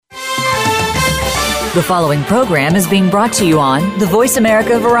The following program is being brought to you on the Voice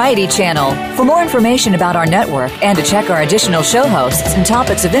America Variety Channel. For more information about our network and to check our additional show hosts and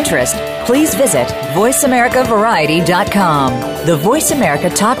topics of interest, please visit voiceamericavariety.com. The Voice America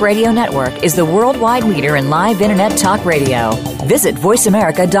Talk Radio Network is the worldwide leader in live Internet talk radio. Visit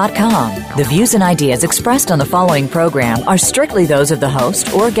voiceamerica.com. The views and ideas expressed on the following program are strictly those of the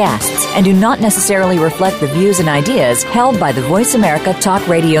host or guests and do not necessarily reflect the views and ideas held by the Voice America Talk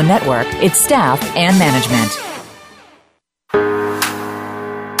Radio Network, its staff, and management.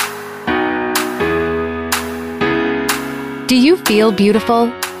 Do you feel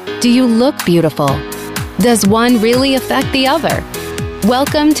beautiful? Do you look beautiful? Does one really affect the other?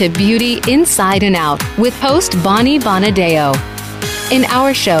 Welcome to Beauty Inside and Out with host Bonnie Bonadeo. In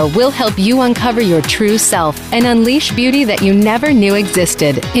our show, we'll help you uncover your true self and unleash beauty that you never knew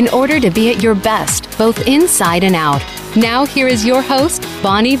existed in order to be at your best, both inside and out. Now, here is your host,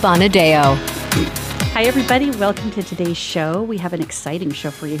 Bonnie Bonadeo. Hi, everybody. Welcome to today's show. We have an exciting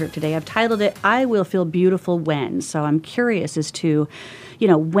show for you here today. I've titled it, I Will Feel Beautiful When. So I'm curious as to,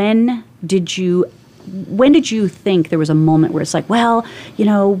 when did you think there was a moment where it's like, well,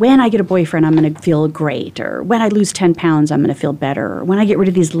 when I get a boyfriend, I'm going to feel great, or when I lose 10 pounds, I'm going to feel better, or when I get rid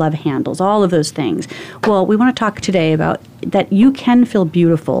of these love handles, all of those things. Well, we want to talk today about that you can feel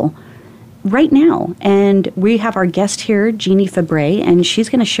beautiful right now. And we have our guest here, Jeanie Fabre, and she's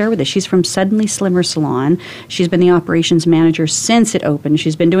going to share with us. She's from Suddenly Slimmer Salon. She's been the operations manager since it opened.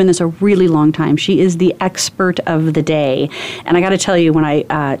 She's been doing this a really long time. She is the expert of the day. And I got to tell you, when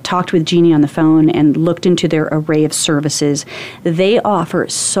I talked with Jeanie on the phone and looked into their array of services, they offer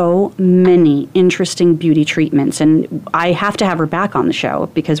so many interesting beauty treatments. And I have to have her back on the show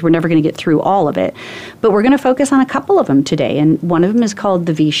because we're never going to get through all of it. But we're going to focus on a couple of them today. And one of them is called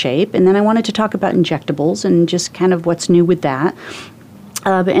the V-Shape. And then I wanted to talk about injectables and just kind of what's new with that.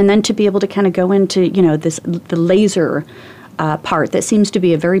 And then to be able to kind of go into, the laser part that seems to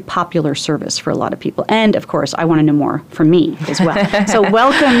be a very popular service for a lot of people. And, of course, I want to know more from me as well. So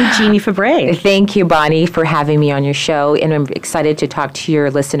welcome, Jeanie Fabre. Thank you, Bonnie, for having me on your show. And I'm excited to talk to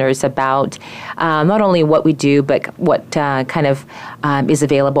your listeners about not only what we do, but what kind of is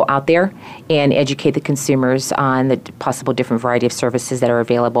available out there, and educate the consumers on the possible different variety of services that are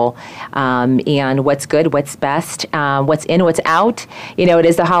available, and what's good, what's best, what's in, what's out. It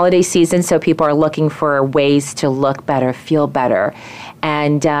is the holiday season, so people are looking for ways to look better, feel better.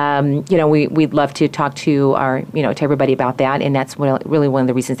 And, we'd love to talk to to everybody about that. And that's really one of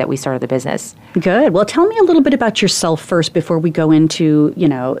the reasons that we started the business. Good. Well, tell me a little bit about yourself first before we go into,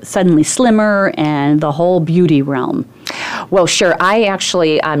 Suddenly Slimmer and the whole beauty realm. Well, sure. I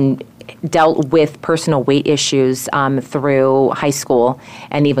actually dealt with personal weight issues through high school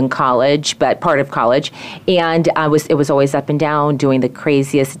and even college, but part of college. And it was always up and down, doing the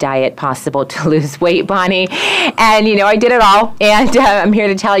craziest diet possible to lose weight, Bonnie. And, I did it all. And I'm here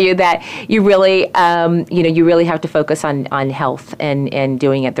to tell you that you really, you really have to focus on health and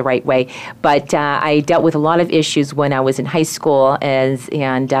doing it the right way. But I dealt with a lot of issues when I was in high school,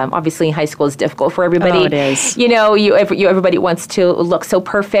 and obviously high school is difficult for everybody. Oh, it is. Everybody wants to look so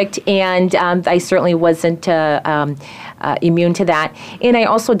perfect. And I certainly wasn't immune to that. And I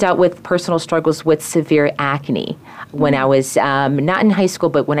also dealt with personal struggles with severe acne when I was not in high school,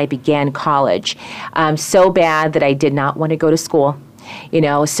 but when I began college. So bad that I did not want to go to school.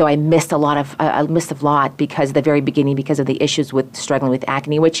 So I missed a lot because at the very beginning, because of the issues with struggling with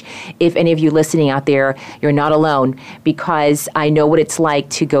acne, which if any of you listening out there, you're not alone, because I know what it's like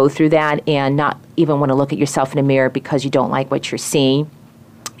to go through that and not even want to look at yourself in a mirror because you don't like what you're seeing.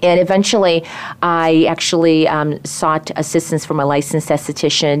 And eventually, I actually sought assistance from a licensed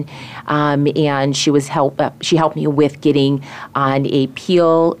esthetician, and she helped me with getting on a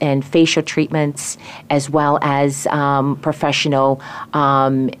peel and facial treatments, as well as professional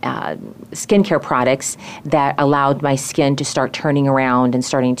skincare products that allowed my skin to start turning around and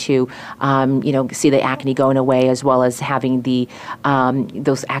starting to, see the acne going away, as well as having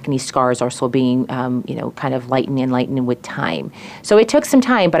those acne scars also being, kind of lightened with time. So it took some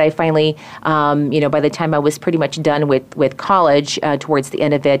time. But I finally, by the time I was pretty much done with college, towards the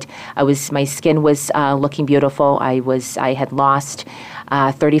end of it, my skin was looking beautiful. I had lost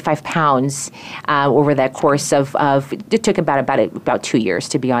 35 pounds over that course of it took about 2 years,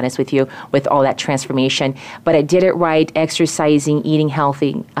 to be honest with you, with all that transformation. But I did it right, exercising, eating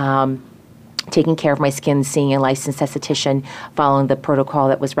healthy, taking care of my skin, seeing a licensed esthetician, following the protocol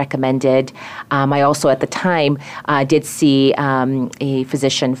that was recommended. I also, at the time, did see a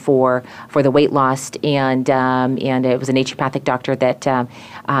physician for the weight loss, and it was a naturopathic doctor that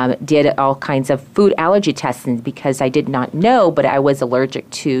did all kinds of food allergy testing, because I did not know, but I was allergic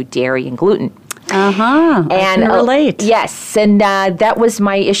to dairy and gluten. I can relate. Yes, and that was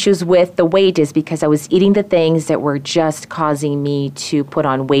my issues with the weight, is because I was eating the things that were just causing me to put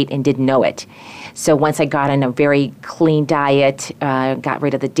on weight and didn't know it. So once I got on a very clean diet, got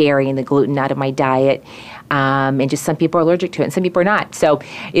rid of the dairy and the gluten out of my diet, and just some people are allergic to it and some people are not. So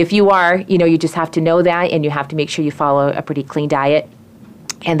if you are, you just have to know that, and you have to make sure you follow a pretty clean diet.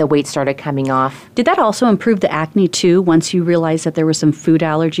 And the weight started coming off. Did that also improve the acne too, once you realized that there were some food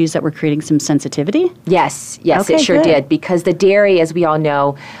allergies that were creating some sensitivity? Yes, Okay, it sure good. did. Because the dairy, as we all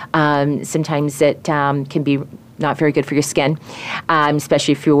know, sometimes it can be not very good for your skin,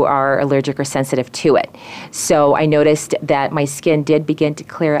 especially if you are allergic or sensitive to it. So I noticed that my skin did begin to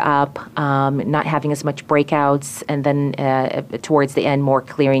clear up, not having as much breakouts, and then towards the end, more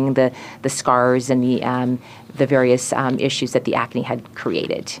clearing the scars and the various issues that the acne had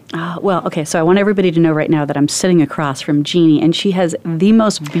created. Well, okay, so I want everybody to know right now that I'm sitting across from Jeanie, and she has the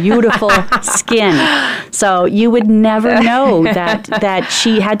most beautiful skin. So you would never know that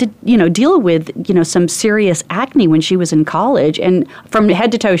she had to, deal with, some serious acne when she was in college, and from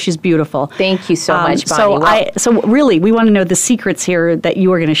head to toe, she's beautiful. Thank you so much, Bonnie. So really, we want to know the secrets here that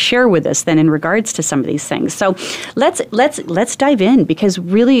you are going to share with us then in regards to some of these things. So let's dive in, because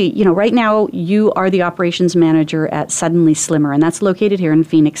really, right now you are the operations manager at Suddenly Slimmer, and that's located here in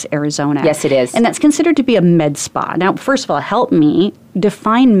Phoenix, Arizona. Yes, it is. And that's considered to be a med spa. Now, first of all, help me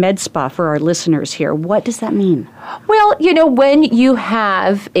define med spa for our listeners here. What does that mean? Well, when you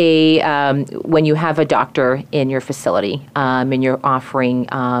have a doctor in your facility, and you're offering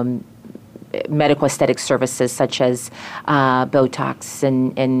medical aesthetic services such as Botox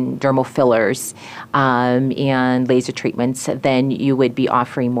and dermal fillers and laser treatments, then you would be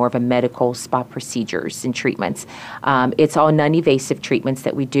offering more of a medical spa procedures and treatments. It's all non-invasive treatments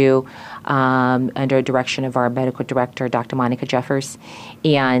that we do under direction of our medical director, Dr. Monica Jeffers,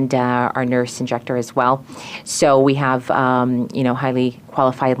 and our nurse injector as well. So we have highly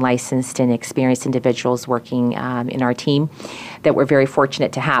qualified, licensed, and experienced individuals working in our team that we're very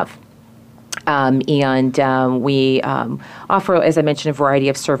fortunate to have. We offer, as I mentioned, a variety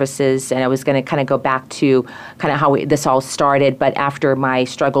of services. And I was going to kind of go back to kind of how this all started. But after my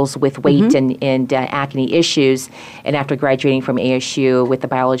struggles with weight and acne issues, and after graduating from ASU with a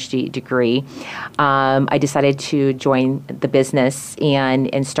biology degree, I decided to join the business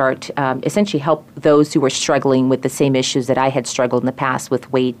and start essentially help those who were struggling with the same issues that I had struggled in the past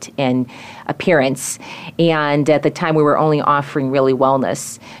with weight and appearance. And at the time, we were only offering really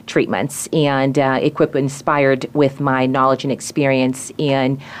wellness treatments. And equipped, inspired with my knowledge and experience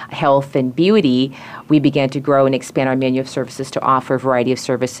in health and beauty, we began to grow and expand our menu of services to offer a variety of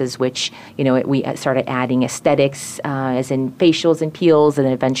services, which, we started adding aesthetics, as in facials and peels, and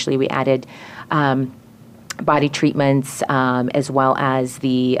then eventually we added body treatments, as well as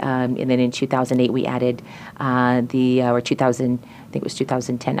and then in 2008 we added I think it was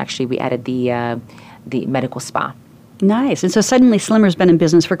 2010 actually, we added the medical spa. Nice. And so Suddenly Slimmer's been in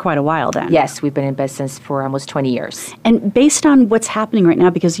business for quite a while then. Yes, we've been in business for almost 20 years. And based on what's happening right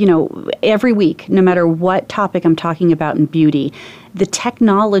now, because, every week, no matter what topic I'm talking about in beauty, the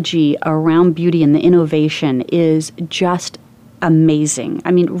technology around beauty and the innovation is just amazing.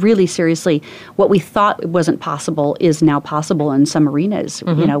 I mean, really seriously, what we thought wasn't possible is now possible in some arenas,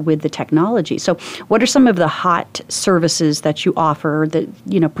 with the technology. So what are some of the hot services that you offer,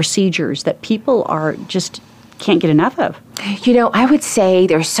 procedures that people are just can't get enough of? I would say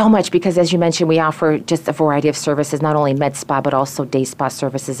there's so much, because as you mentioned, we offer just a variety of services, not only med spa, but also day spa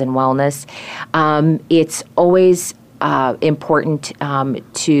services and wellness. It's always important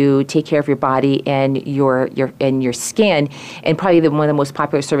to take care of your body and your skin. And probably one of the most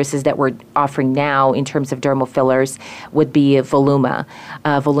popular services that we're offering now in terms of dermal fillers would be Voluma.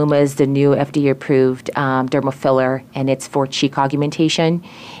 Voluma is the new FDA-approved dermal filler, and it's for cheek augmentation.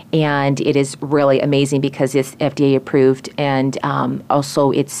 And it is really amazing because it's FDA approved, and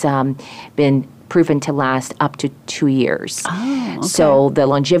also it's been proven to last up to 2 years. Oh, okay. So the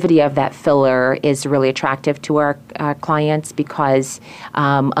longevity of that filler is really attractive to our clients because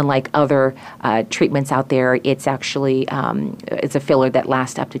unlike other treatments out there, it's actually it's a filler that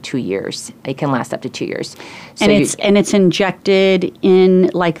lasts up to 2 years. It can last up to 2 years. So and it's injected in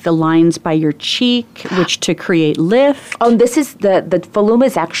like the lines by your cheek, which to create lift. This is the Voluma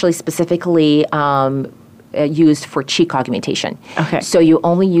is actually specifically used for cheek augmentation. Okay. So you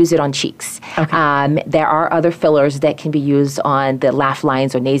only use it on cheeks. Okay. There are other fillers that can be used on the laugh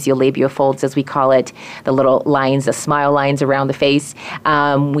lines or nasolabial folds, as we call it, the little lines, the smile lines around the face.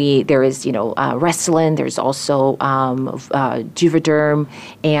 There is, Restylane. There's also Juvederm,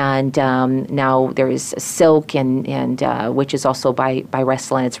 and now there is Silk, and which is also by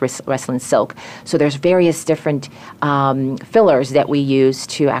Restylane. It's Restylane Silk. So there's various different fillers that we use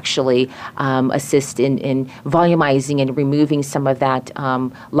to actually assist in volumizing and removing some of that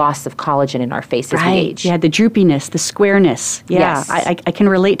loss of collagen in our face as we age. Yeah, the droopiness, the squareness. Yeah, Yes. I can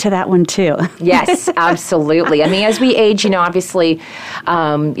relate to that one too. Yes, absolutely. I mean, as we age, obviously,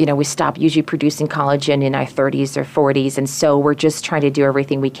 we stop usually producing collagen in our 30s or 40s, and so we're just trying to do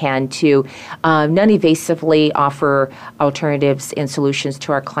everything we can to non-invasively offer alternatives and solutions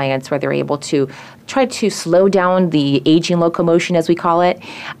to our clients where they're able to try to slow down the aging locomotion, as we call it,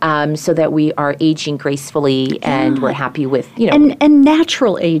 so that we are aging gracefully and we're happy with, And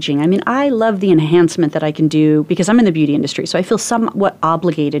natural aging. I mean, I love the enhancement that I can do because I'm in the beauty industry, so I feel somewhat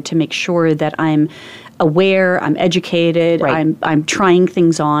obligated to make sure that I'm aware, I'm educated, Right. I'm trying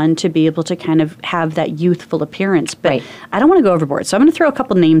things on to be able to kind of have that youthful appearance. But Right. I don't want to go overboard. So I'm going to throw a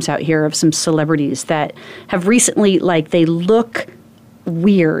couple names out here of some celebrities that have recently, they look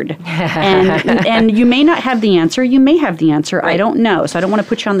weird. and you may not have the answer. You may have the answer. Right. I don't know. So I don't want to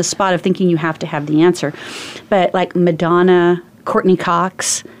put you on the spot of thinking you have to have the answer. But like Madonna, Courtney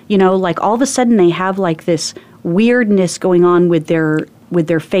Cox, all of a sudden they have this weirdness going on with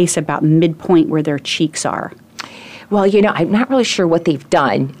their face about midpoint where their cheeks are. Well, I'm not really sure what they've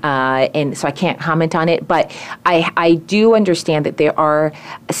done, and so I can't comment on it, but I do understand that there are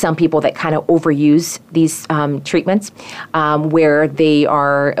some people that kind of overuse these treatments where they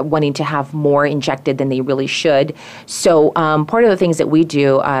are wanting to have more injected than they really should. So part of the things that we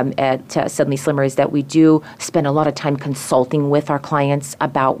do at Suddenly Slimmer is that we do spend a lot of time consulting with our clients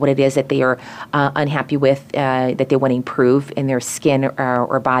about what it is that they are unhappy with, that they want to improve in their skin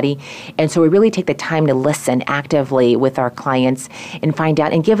or body. And so we really take the time to listen actively with our clients and find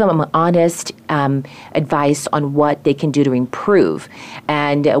out and give them honest advice on what they can do to improve.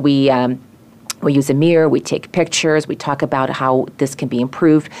 And we use a mirror, we take pictures, we talk about how this can be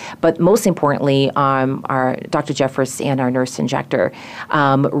improved. But most importantly, our Dr. Jeffers and our nurse injector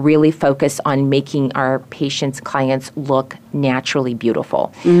really focus on making our patients, clients look naturally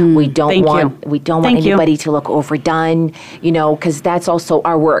beautiful. We don't want anybody to look overdone, because that's also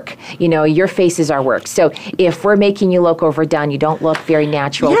our work. Your face is our work. So if we're making you look overdone, you don't look very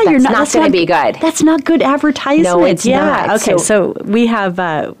natural. Yeah, that's not going to be good. That's not good advertisement. No, it's not. Okay, so we have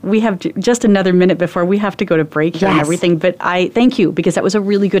just another minute before we have to go to break here and everything. But I thank you because that was a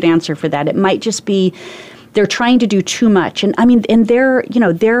really good answer for that. It might just be they're trying to do too much, and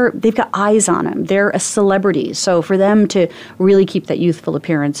they've got eyes on them. They're a celebrity, so for them to really keep that youthful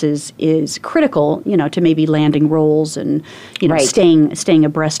appearance is critical. To maybe landing roles and Right. staying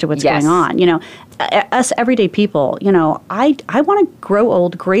abreast of what's going on. Us everyday people, I want to grow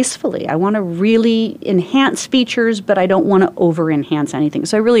old gracefully. I want to really enhance features, but I don't want to over-enhance anything.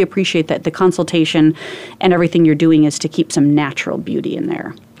 So I really appreciate that the consultation and everything you're doing is to keep some natural beauty in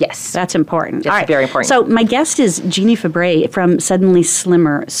there. Yes. That's important. That's very important. So my guest is Jeanie Fabre from Suddenly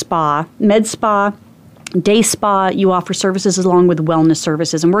Slimmer Spa, Med Spa, Day Spa. You offer services along with wellness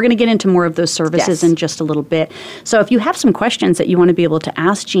services, and we're going to get into more of those services in just a little bit. So if you have some questions that you want to be able to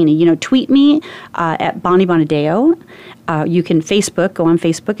ask Jeanie, tweet me at Bonnie Bonadeo. You can go on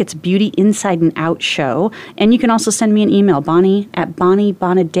Facebook. It's Beauty Inside and Out Show. And you can also send me an email,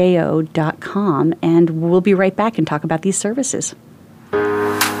 bonnie@bonniebonadeo.com, and we'll be right back and talk about these services.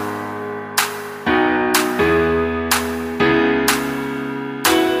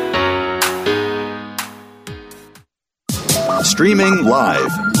 Streaming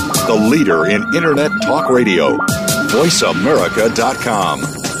live, the leader in Internet talk radio, voiceamerica.com.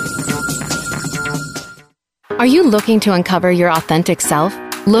 Are you looking to uncover your authentic self?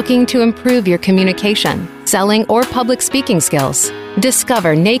 Looking to improve your communication, selling, or public speaking skills?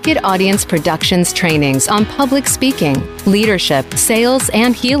 Discover Naked Audience Productions trainings on public speaking, leadership, sales,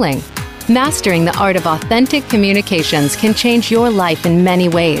 and healing. Mastering the art of authentic communications can change your life in many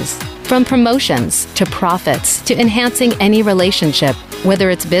ways. From promotions to profits to enhancing any relationship, whether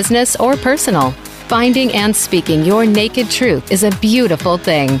it's business or personal, finding and speaking your naked truth is a beautiful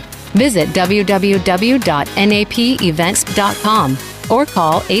thing. Visit www.napevents.com or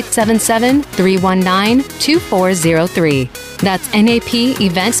call 877-319-2403. That's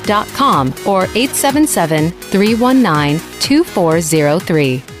napevents.com or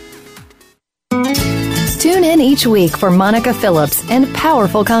 877-319-2403. Tune in each week for Monica Phillips and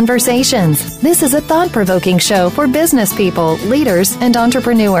Powerful Conversations. This is a thought-provoking show for business people, leaders, and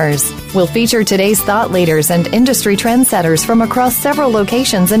entrepreneurs. We'll feature today's thought leaders and industry trendsetters from across several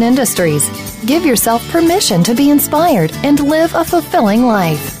locations and industries. Give yourself permission to be inspired and live a fulfilling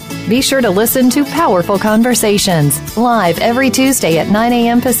life. Be sure to listen to Powerful Conversations, live every Tuesday at 9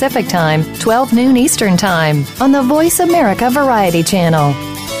 a.m. Pacific Time, 12 noon Eastern Time, on the Voice America Variety Channel.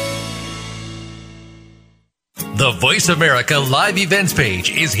 The Voice America Live Events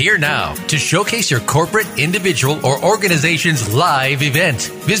page is here now to showcase your corporate, individual, or organization's live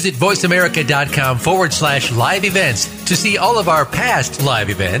event. Visit voiceamerica.com/live events to see all of our past live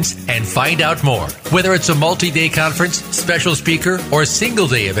events and find out more. Whether it's a multi-day conference, special speaker, or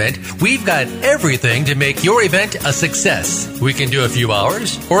single-day event, we've got everything to make your event a success. We can do a few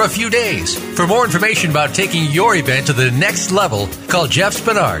hours or a few days. For more information about taking your event to the next level, call Jeff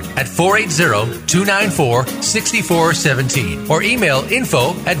Spinard at 480-294-6417 or email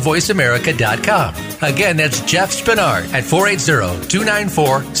info@voiceamerica.com. Again, that's Jeff Spinard at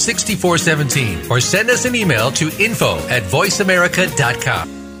 480-294-6417 or send us an email to info@voiceamerica.com.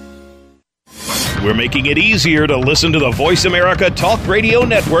 We're making it easier to listen to the Voice America Talk Radio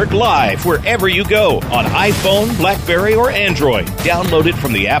Network live wherever you go on iPhone, BlackBerry, or Android. Download it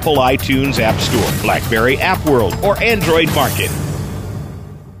from the Apple iTunes App Store, BlackBerry App World, or Android Market.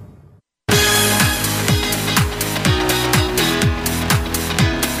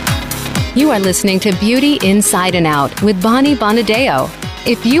 You are listening to Beauty Inside and Out with Bonnie Bonadeo.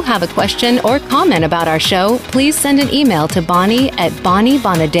 If you have a question or comment about our show, please send an email to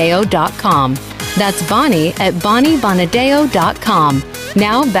bonnie@bonniebonadeo.com. That's bonnie@bonniebonadeo.com.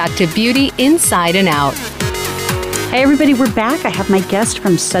 Now back to Beauty Inside and Out. Hey everybody, we're back. I have my guest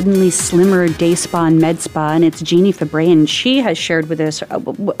from Suddenly Slimmer Day Spa and Med Spa, and it's Jeanie Fabre, and she has shared with us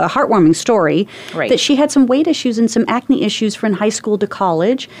a heartwarming story that she had some weight issues and some acne issues from high school to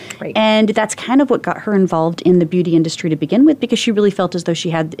college, and that's kind of what got her involved in the beauty industry to begin with, because she really felt as though she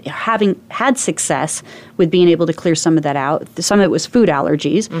having had success with being able to clear some of that out. Some of it was food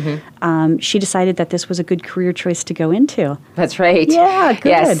allergies. She decided that this was a good career choice to go into. That's right. Yeah, good.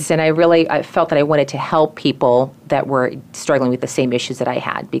 Yes, and I felt that I wanted to help people that were struggling with the same issues that I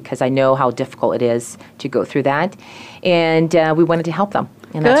had, because I know how difficult it is to go through that. And we wanted to help them.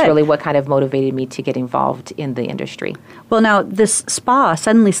 And that's really what kind of motivated me to get involved in the industry. Well, now, this spa,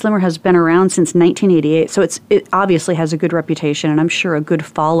 Suddenly Slimmer, has been around since 1988, so it obviously has a good reputation and I'm sure a good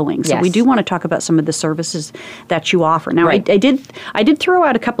following. So we do want to talk about some of the services that you offer. Now, I did throw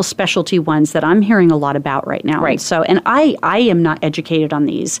out a couple specialty ones that I'm hearing a lot about right now. And I am not educated on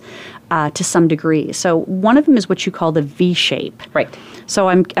these to some degree. So one of them is what you call the V-shape. So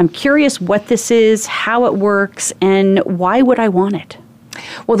I'm curious what this is, how it works, and why would I want it?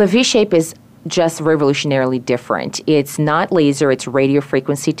 Well, the V-shape is just revolutionarily different. It's not laser, it's radio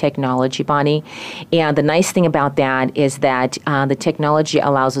frequency technology, Bonnie. And the nice thing about that is that the technology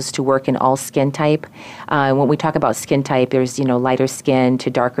allows us to work in all skin type. When we talk about skin type, there's lighter skin to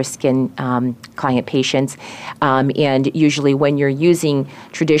darker skin client patients. And usually when you're using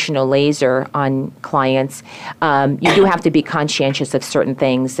traditional laser on clients, you do have to be conscientious of certain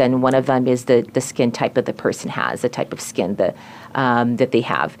things, and one of them is the skin type that the person has, the type of skin that they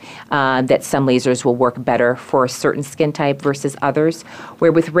have. That some lasers will work better for a certain skin type versus others.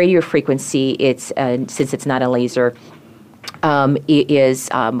 Where with radio frequency, it's since it's not a laser, it is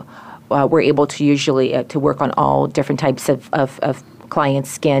we're able to usually to work on all different types of client's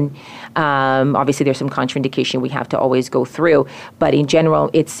skin. Obviously, there's some contraindication we have to always go through, but in general,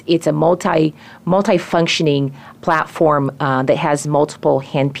 it's a multi-functioning platform that has multiple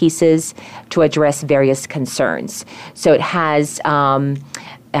hand pieces to address various concerns. So it has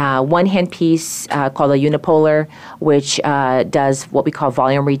one hand piece called a unipolar, which does what we call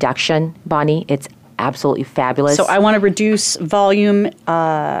volume reduction, Bonnie. It's absolutely fabulous. So I want to reduce volume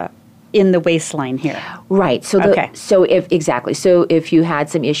in the waistline here. Right. So if you had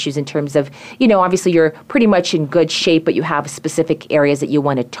some issues in terms of, obviously you're pretty much in good shape, but you have specific areas that you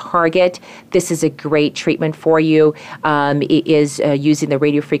want to target, this is a great treatment for you. It is using the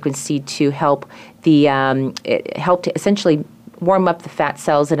radio frequency to help help to essentially warm up the fat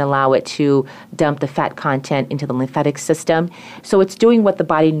cells and allow it to dump the fat content into the lymphatic system. So it's doing what the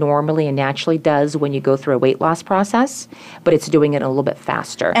body normally and naturally does when you go through a weight loss process, but it's doing it a little bit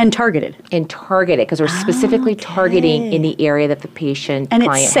faster. And targeted. Because we're specifically targeting in the area that the client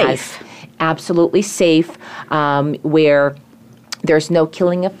it's safe. has. Absolutely safe, where there's no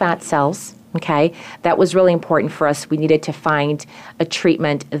killing of fat cells. Okay, that was really important for us. We needed to find a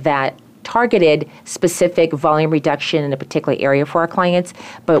treatment that targeted specific volume reduction in a particular area for our clients,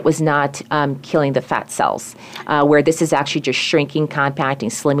 but was not killing the fat cells. Where this is actually just shrinking, compacting,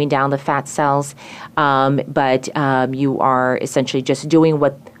 slimming down the fat cells, but you are essentially just doing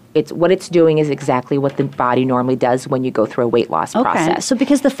what it's doing is exactly what the body normally does when you go through a weight loss process. So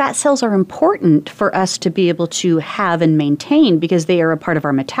because the fat cells are important for us to be able to have and maintain because they are a part of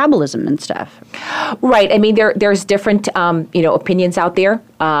our metabolism and stuff. Right. I mean, there's different opinions out there.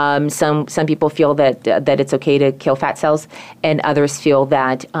 Some people feel that it's okay to kill fat cells, and others feel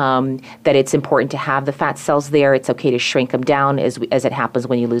that that it's important to have the fat cells there. It's okay to shrink them down as it happens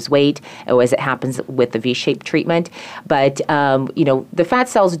when you lose weight, or as it happens with the V-shaped treatment. But the fat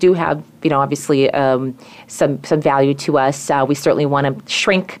cells do have obviously some value to us. We certainly want them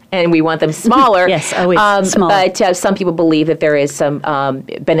shrink, and we want them smaller. Yes, always smaller. But some people believe that there is some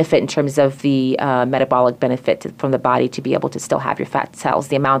benefit in terms of the metabolic benefit from the body to be able to still have your fat cells,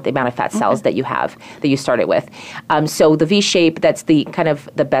 the amount of fat cells that you started with. So the V shape, that's the kind of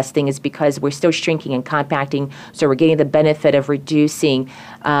the best thing, is because we're still shrinking and compacting, so we're getting the benefit of reducing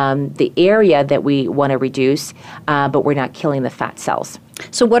the area that we want to reduce, but we're not killing the fat cells.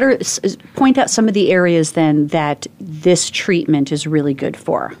 So point out some of the areas then that this treatment is really good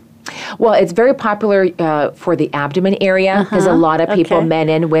for. Well, it's very popular for the abdomen area because a lot of people, men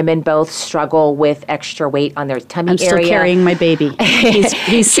and women both, struggle with extra weight on their tummy area. I'm still carrying my baby.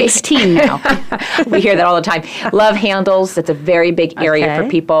 He's 16 now. We hear that all the time. Love handles. That's a very big area for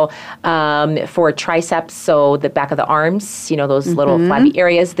people. For triceps, so the back of the arms, those little flabby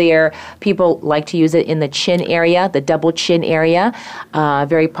areas there. People like to use it in the chin area, the double chin area.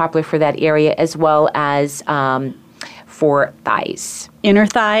 Very popular for that area, as well as for thighs. Inner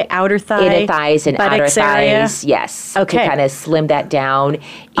thigh, outer thigh, inner thighs and outer thighs. Yes. Okay. To kind of slim that down.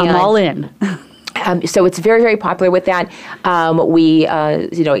 I'm all in. So it's very, very popular with that. We,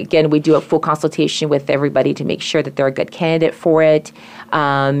 again, we do a full consultation with everybody to make sure that they're a good candidate for it.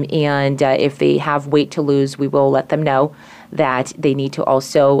 And if they have weight to lose, we will let them know that they need to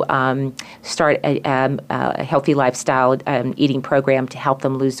also start a healthy lifestyle eating program to help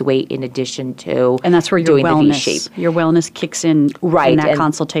them lose weight in addition to and that's where your doing the wellness, your wellness kicks in in that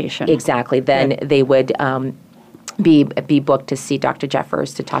consultation. Exactly. Then they would be booked to see Dr.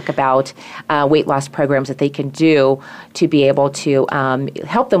 Jeffers to talk about weight loss programs that they can do to be able to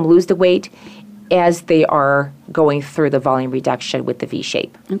help them lose the weight as they are going through the volume reduction with the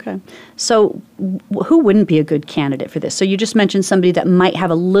V-shape. Okay. So who wouldn't be a good candidate for this? So you just mentioned somebody that might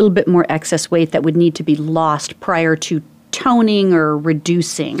have a little bit more excess weight that would need to be lost prior to toning or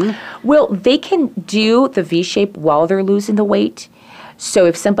reducing. Well, they can do the V-shape while they're losing the weight. So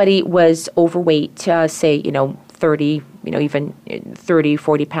if somebody was overweight, say, 30, even 30,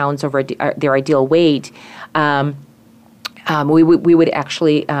 40 pounds over their ideal weight, we would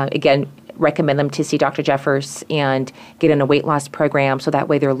actually, again, recommend them to see Dr. Jeffers and get in a weight loss program, so that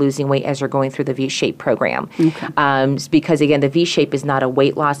way they're losing weight as they're going through the V-shape program. Because, again, the V-shape is not a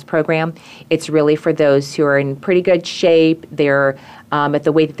weight loss program. It's really for those who are in pretty good shape. They're at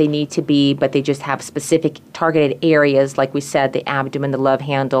the weight that they need to be, but they just have specific targeted areas, like we said, the abdomen, the love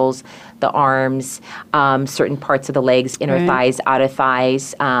handles, the arms, certain parts of the legs, inner thighs, outer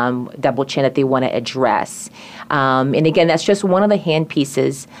thighs, double chin that they want to address. And again, that's just one of the hand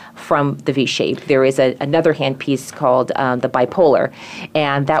pieces from the V-shape. There is another hand piece called the bipolar,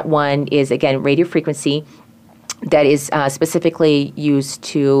 and that one is, again, radio frequency that is specifically used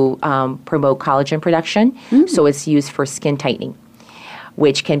to promote collagen production. So it's used for skin tightening,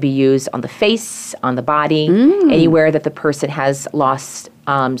 which can be used on the face, on the body, anywhere that the person has lost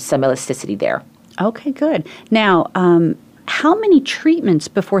some elasticity there. Okay, good. Now, how many treatments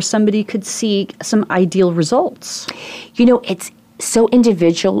before somebody could see some ideal results? It's so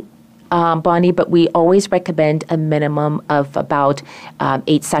individual, Bonnie, but we always recommend a minimum of about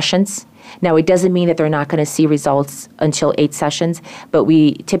 8 sessions. Now, it doesn't mean that they're not going to see results until 8 sessions, but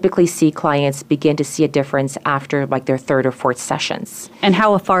we typically see clients begin to see a difference after like their 3rd or 4th sessions. And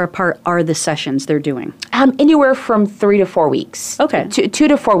how far apart are the sessions they're doing? Anywhere from 3 to 4 weeks. Okay. 2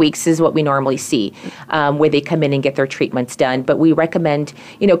 to 4 weeks is what we normally see, where they come in and get their treatments done. But we recommend,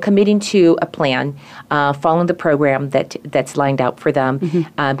 committing to a plan, following the program that's lined out for them,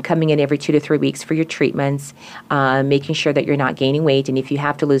 coming in every 2 to 3 weeks for your treatments, making sure that you're not gaining weight, and if you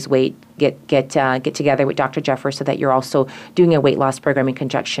have to lose weight, get together with Dr. Jeffers so that you're also doing a weight loss program in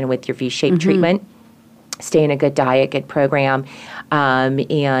conjunction with your V-shaped treatment. Stay in a good diet, good program,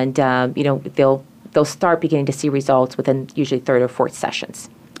 and they'll start beginning to see results within usually 3rd or 4th sessions.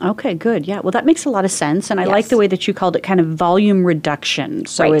 Okay, good. Yeah, well, that makes a lot of sense, and I like the way that you called it kind of volume reduction.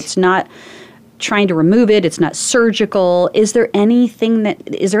 So it's not trying to remove it. It's not surgical. Is there any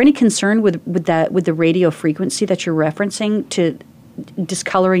concern with the radio frequency that you're referencing to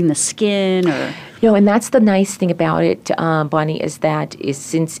discoloring the skin or? And that's the nice thing about it, Bonnie, is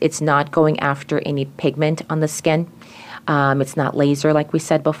since it's not going after any pigment on the skin, it's not laser like we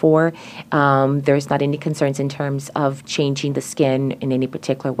said before, there's not any concerns in terms of changing the skin in any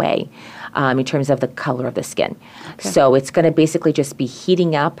particular way, in terms of the color of the skin. Okay. So it's going to basically just be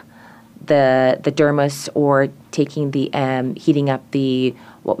heating up the dermis, or taking the heating up the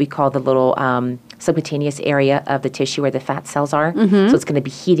what we call the little subcutaneous area of the tissue where the fat cells are. Mm-hmm. So it's going to be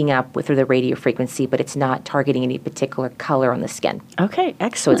heating up through the radio frequency, but it's not targeting any particular color on the skin. Okay,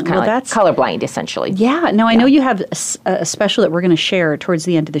 excellent. So it's kind of like colorblind, essentially. Yeah. Now, I know you have a special that we're going to share towards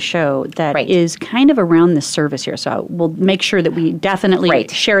the end of the show that is kind of around this service here. So we'll make sure that we definitely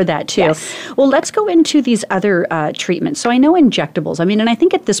share that too. Yes. Well, let's go into these other treatments. So I know injectables. I mean, and I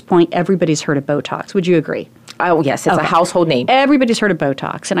think at this point, everybody's heard of Botox. Would you agree? Oh, yes. It's a household name. Everybody's heard of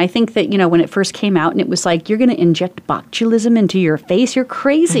Botox. And I think that, when it first came out and it was like, you're going to inject botulism into your face, you're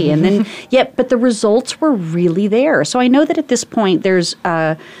crazy. And then, but the results were really there. So I know that at this point there's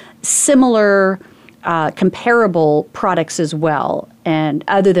similar comparable products as well, and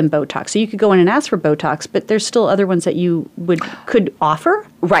other than Botox. So you could go in and ask for Botox, but there's still other ones that you could offer?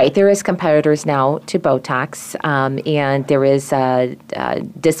 Right. There is competitors now to Botox, and there is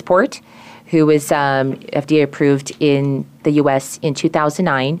Dysport, who was FDA approved in the U.S. in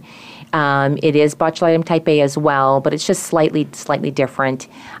 2009. It is botulinum type A as well, but it's just slightly different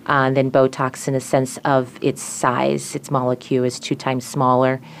than Botox in the sense of its size. Its molecule is 2 times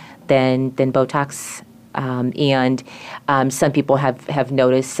smaller than Botox. And some people have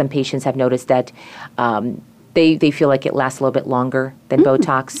noticed, some patients have noticed that they feel like it lasts a little bit longer than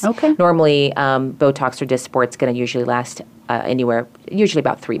Botox. Okay. Normally, Botox or Dysport is going to usually last usually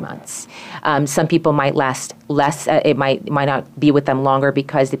about 3 months. Some people might last less. It might not be with them longer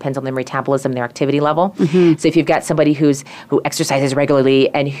because it depends on their metabolism, their activity level. Mm-hmm. So if you've got somebody who exercises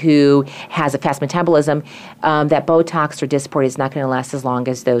regularly and who has a fast metabolism, that Botox or Dysport is not going to last as long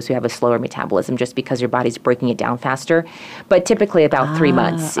as those who have a slower metabolism, just because your body's breaking it down faster. But typically about 3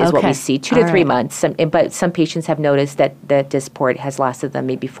 months is what we see, 2 to 3 months. But some patients have noticed that Dysport has lasted them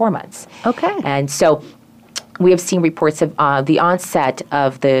maybe 4 months. Okay. And so we have seen reports of the onset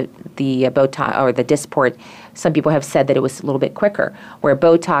of the Botox or the Dysport. Some people have said that it was a little bit quicker, where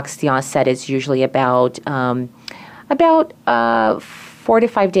Botox, the onset is usually about 4 to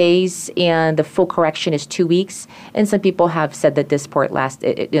 5 days, and the full correction is 2 weeks. And some people have said that Dysport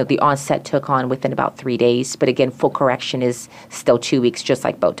the onset took on within about 3 days. But again, full correction is still 2 weeks, just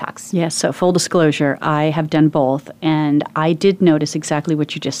like Botox. Yes. So full disclosure, I have done both, and I did notice exactly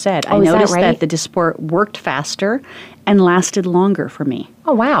what you just said. I noticed that the Dysport worked faster and lasted longer for me.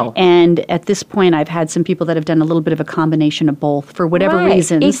 Oh, wow. And at this point, I've had some people that have done a little bit of a combination of both for whatever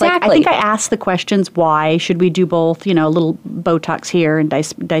reasons. Exactly. Like, I think I asked the questions, why should we do both? A little Botox here and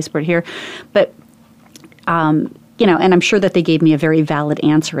Dysport here. But, and I'm sure that they gave me a very valid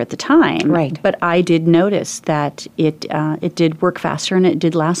answer at the time. Right. But I did notice that it did work faster and it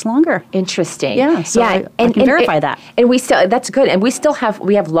did last longer. Interesting. Yeah. So I can verify that. And that's good. And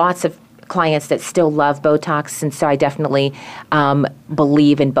we have lots of clients that still love Botox, and so I definitely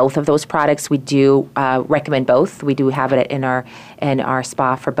believe in both of those products. We do recommend both. We do have it in our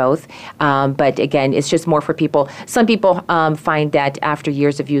spa for both. But again, it's just more for people. Some people find that after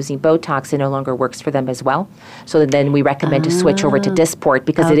years of using Botox, it no longer works for them as well. So then we recommend to switch over to Dysport,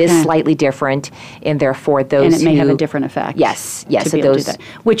 because it is slightly different, and therefore those and it may have a different effect. Yes. So those, do that,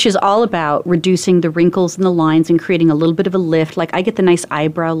 which is all about reducing the wrinkles and the lines and creating a little bit of a lift. Like I get the nice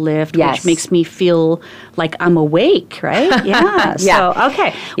eyebrow lift, which makes me feel like I'm awake, right? Yeah. So,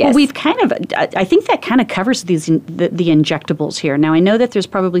 okay. Yes. Well, we've I think that kind of covers the injectables here. Now, I know that there's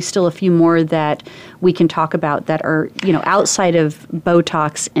probably still a few more that we can talk about that are, outside of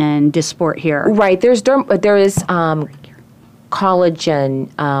Botox and Dysport here. Right. There is collagen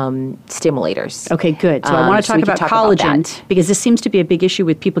stimulators. Okay, good. So I want to talk about collagen, because this seems to be a big issue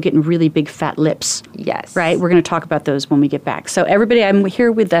with people getting really big fat lips. Yes. Right? We're going to talk about those when we get back. So everybody, I'm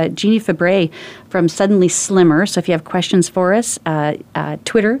here with Jeanie Fabre from Suddenly Slimmer. So if you have questions for us,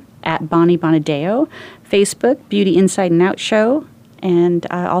 Twitter at Bonnie Bonadeo, Facebook, Beauty Inside and Out Show, and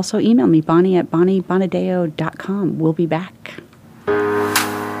also email me, Bonnie at BonnieBonadeo.com. We'll be back.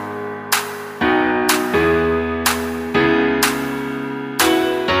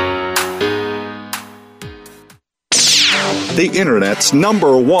 The Internet's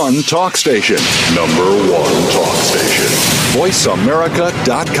 #1 talk station. #1 talk station.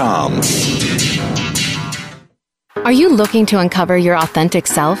 VoiceAmerica.com. Are you looking to uncover your authentic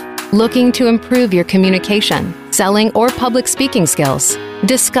self? Looking to improve your communication, selling, or public speaking skills?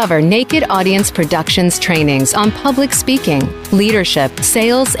 Discover Naked Audience Productions trainings on public speaking, leadership,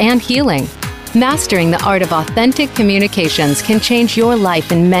 sales, and healing. Mastering the art of authentic communications can change your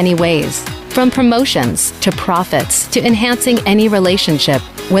life in many ways. From promotions to profits to enhancing any relationship,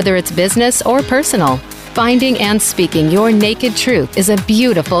 whether it's business or personal. Finding and speaking your naked truth is a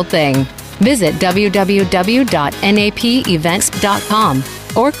beautiful thing. Visit www.napevents.com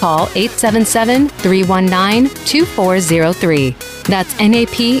or call 877-319-2403. That's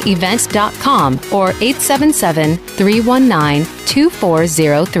napevents.com or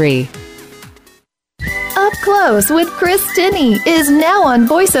 877-319-2403. Up Close with Chris Tinney is now on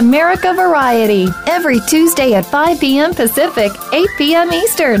Voice America Variety. Every Tuesday at 5 p.m. Pacific, 8 p.m.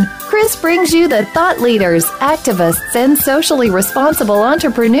 Eastern. Chris brings you the thought leaders, activists, and socially responsible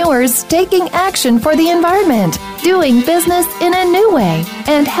entrepreneurs taking action for the environment, doing business in a new way,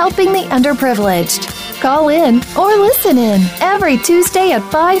 and helping the underprivileged. Call in or listen in every Tuesday at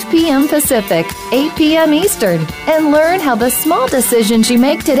 5 p.m. Pacific, 8 p.m. Eastern, and learn how the small decisions you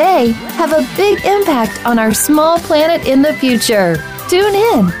make today have a big impact on our small planet in the future. Tune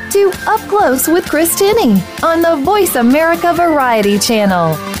in to Up Close with Chris Tinney on the Voice America Variety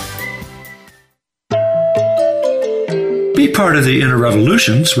Channel. Be part of the Inner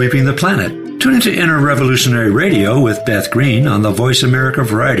Revolution sweeping the planet. Tune into Inner Revolutionary Radio with Beth Green on the Voice America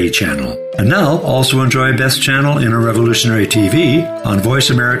Variety Channel. And now also enjoy Beth's channel Inner Revolutionary TV on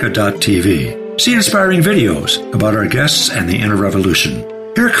voiceamerica.tv. See inspiring videos about our guests and the Inner Revolution.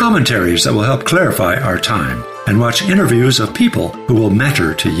 Hear commentaries that will help clarify our time. And watch interviews of people who will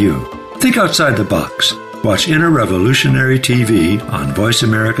matter to you. Think outside the box. Watch Inner Revolutionary TV on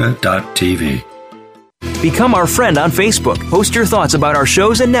voiceamerica.tv. Become our friend on Facebook. Post your thoughts about our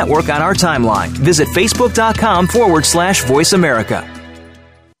shows and network on our timeline. Visit facebook.com/Voice America.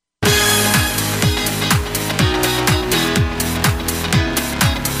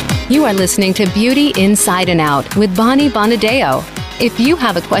 You are listening to Beauty Inside and Out with Bonnie Bonadeo. If you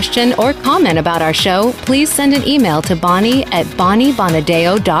have a question or comment about our show, please send an email to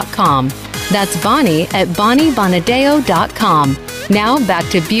bonnie@bonniebonadeo.com. That's bonnie@bonniebonadeo.com. Now back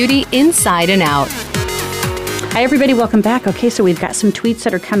to Beauty Inside and Out. Hi, everybody. Welcome back. Okay, so we've got some tweets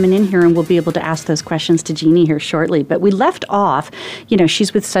that are coming in here, and we'll be able to ask those questions to Jeanie here shortly. But we left off,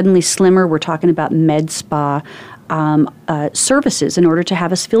 she's with Suddenly Slimmer. We're talking about med spa services in order to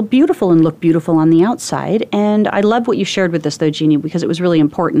have us feel beautiful and look beautiful on the outside. And I love what you shared with us, though, Jeanie, because it was really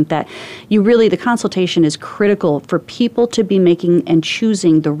important that the consultation is critical for people to be making and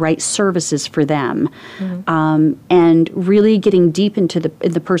choosing the right services for them. Mm-hmm. And really getting deep into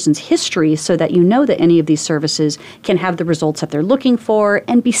the person's history so that you know that any of these services can have the results that they're looking for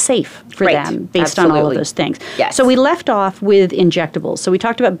and be safe for them based on all of those things. Yes. So we left off with injectables. So we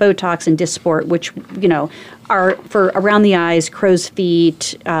talked about Botox and Dysport, which, are for around the eyes, crow's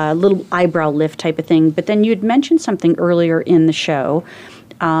feet, little eyebrow lift type of thing. But then you had mentioned something earlier in the show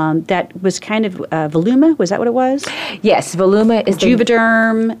that was kind of Voluma. Was that what it was? Yes, Voluma is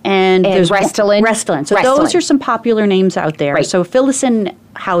Juvederm and there's Restylane. Restylane. So those are some popular names out there. Right. So fill us in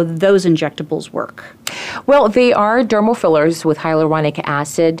how those injectables work. Well, they are dermal fillers with hyaluronic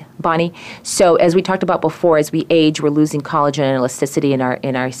acid, Bonnie. So as we talked about before, as we age, we're losing collagen and elasticity in our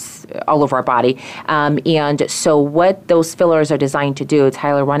all over our body. And so what those fillers are designed to do, it's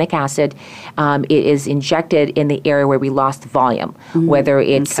hyaluronic acid. It is injected in the area where we lost volume, whether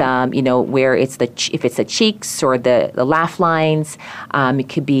it's where it's if it's the cheeks or the laugh lines. It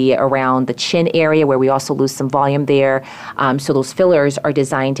could be around the chin area where we also lose some volume there. So those fillers are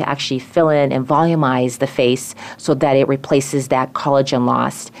designed to actually fill in and volumize the face so that it replaces that collagen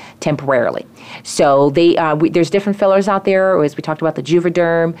lost temporarily. So there's different fillers out there. As we talked about the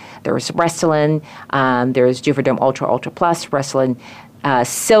Juvederm, there's Restylane, there's Juvederm Ultra Plus, Restylane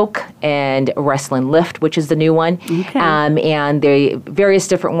Silk, and Restylane Lift, which is the new one. Okay. And the various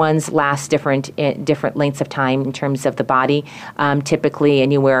different ones last different lengths of time in terms of the body, typically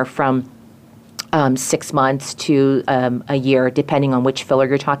anywhere from 6 months to a year, depending on which filler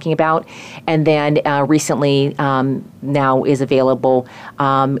you're talking about. And then recently now is available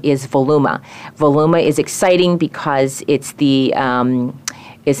is Voluma. Voluma is exciting because it's the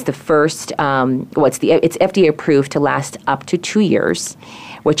first, it's FDA approved to last up to 2 years,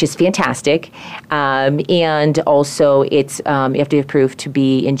 which is fantastic. And also it's FDA approved to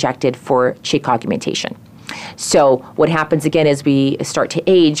be injected for cheek augmentation. So what happens again as we start to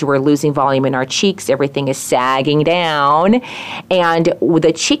age, we're losing volume in our cheeks. Everything is sagging down. And with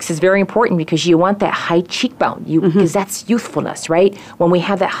the cheeks is very important because you want that high cheekbone because that's youthfulness, right? When we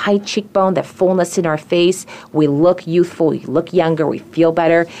have that high cheekbone, that fullness in our face, we look youthful, we look younger, we feel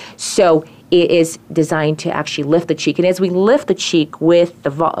better. So it is designed to actually lift the cheek. And as we lift the cheek with the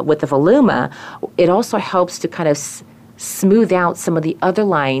Voluma, it also helps to kind of smooth out some of the other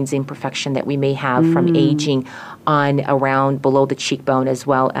lines imperfection that we may have from aging on around below the cheekbone as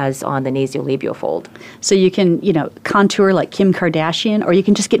well as on the nasolabial fold. So you can, contour like Kim Kardashian, or you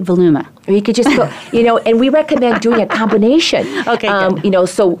can just get Voluma. Or you could just go, and we recommend doing a combination. Okay,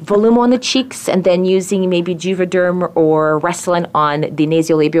 so Voluma on the cheeks and then using maybe Juvederm or Restylane on the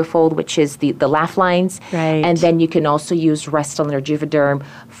nasolabial fold, which is the laugh lines. Right. And then you can also use Restylane or Juvederm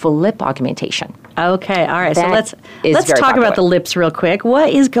for lip augmentation. Okay, all right. That So let's talk popular. about the lips real quick.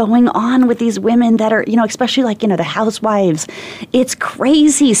 What is going on with these women that are, especially like, the housewives? It's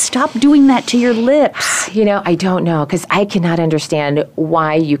crazy. Stop doing that to your lips. I don't know, because I cannot understand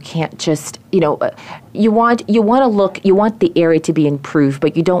why you can't just, you want the area to be improved,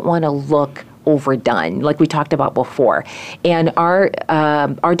 but you don't want to look overdone, like we talked about before. And our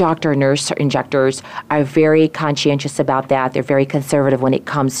doctor and nurse injectors are very conscientious about that. They're very conservative when it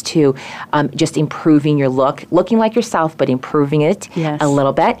comes to just improving your look, looking like yourself, but improving it a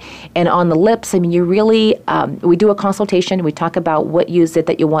little bit. And on the lips, you really, we do a consultation. We talk about what you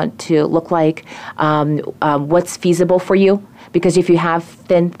want to look like, what's feasible for you. Because if you have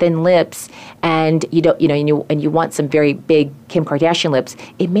thin lips and you want some very big Kim Kardashian lips,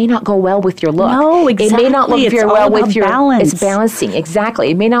 it may not go well with your look. No, exactly. It may not look very well with your balance. It's balancing,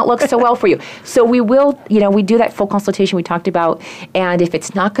 exactly. It may not look so well for you. So we will, we do that full consultation we talked about, and if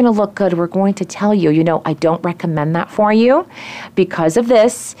it's not going to look good, we're going to tell you, I don't recommend that for you because of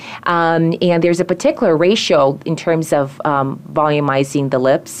this. And there's a particular ratio in terms of volumizing the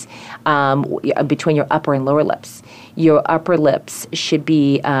lips between your upper and lower lips. Your upper lips should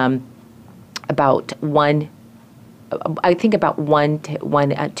be about one. I think about 1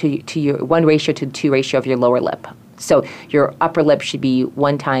 to your 1 ratio to 2 ratio of your lower lip. So your upper lip should be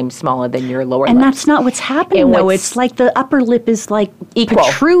 1 time smaller than your lower lip. And that's not what's happening, though. It's like the upper lip is like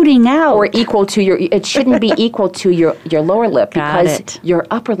protruding out. Or equal to it shouldn't be equal to your lower lip because your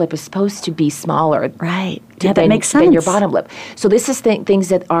upper lip is supposed to be smaller. Right. Yeah, that makes sense. Than your bottom lip. So this is things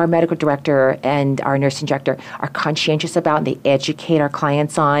that our medical director and our nurse injector are conscientious about, and they educate our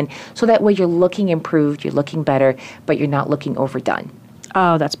clients on, so that way you're looking improved, you're looking better, but you're not looking overdone.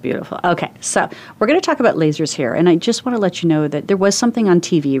 Oh, that's beautiful. Okay, so we're going to talk about lasers here, and I just want to let you know that there was something on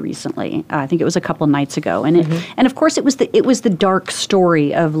TV recently. I think it was a couple nights ago, and and of course it was the dark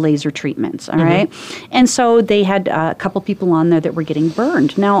story of laser treatments. All right, and so they had a couple people on there that were getting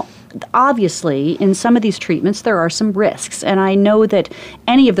burned. Now, obviously, in some of these treatments, there are some risks. And I know that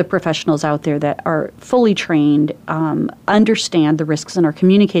any of the professionals out there that are fully trained understand the risks and are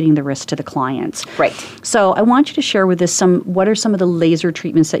communicating the risks to the clients. Right. So I want you to share with us what are some of the laser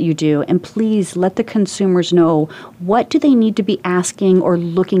treatments that you do. And please let the consumers know what do they need to be asking or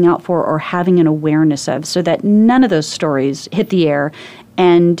looking out for or having an awareness of, so that none of those stories hit the air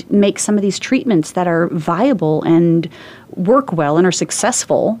and make some of these treatments that are viable and work well and are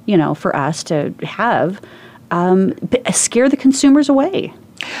successful, for us to have, scare the consumers away.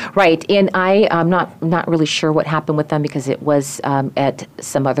 Right, and I'm not really sure what happened with them because it was at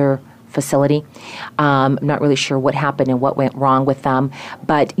some other facility. I'm not really sure what happened and what went wrong with them.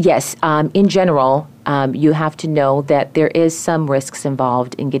 But yes, in general, you have to know that there is some risks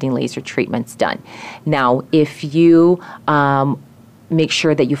involved in getting laser treatments done. Now, if you make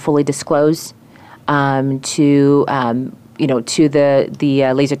sure that you fully disclose to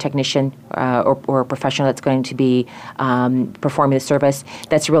the laser technician or professional that's going to be performing the service.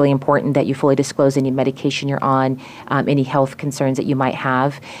 That's really important that you fully disclose any medication you're on, any health concerns that you might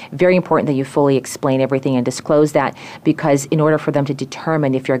have. Very important that you fully explain everything and disclose that, because in order for them to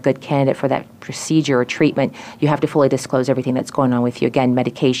determine if you're a good candidate for that procedure or treatment, you have to fully disclose everything that's going on with you. Again,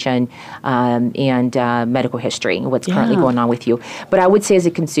 medication and medical history, what's currently going on with you. But I would say as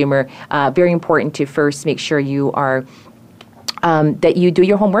a consumer, very important to first make sure you are that you do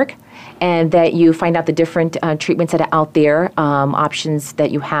your homework and that you find out the different treatments that are out there, options that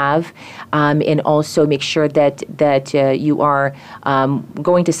you have, and also make sure that you are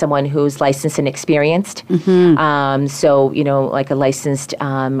going to someone who's licensed and experienced. So, like a licensed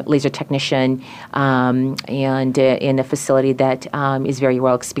laser technician and in a facility that is very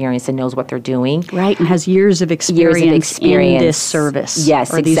well experienced and knows what they're doing. Right, and has years of experience in this service.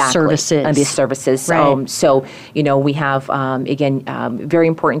 Yes, or exactly. These services. And these services. Right. So, we have, again, very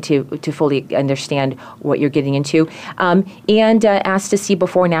important to to fully understand what you're getting into. And ask to see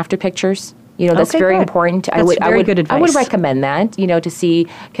before and after pictures. That's very important. That's very good advice. I would recommend that, to see,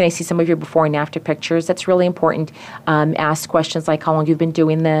 can I see some of your before and after pictures? That's really important. Ask questions like how long you've been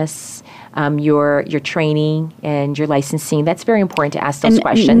doing this, your training and your licensing. That's very important to ask those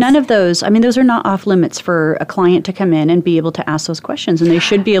questions. None of those, those are not off limits for a client to come in and be able to ask those questions. And they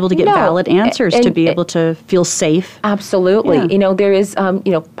should be able to get valid answers to be able to feel safe. Absolutely. Yeah. There is,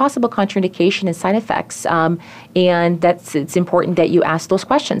 possible contraindication and side effects. And it's important that you ask those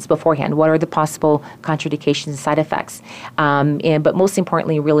questions beforehand. What are the possible contraindications and side effects? But most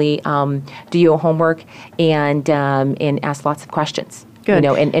importantly, really do your homework and ask lots of questions. Good.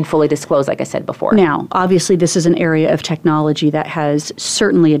 And fully disclose, like I said before. Now, obviously, this is an area of technology that has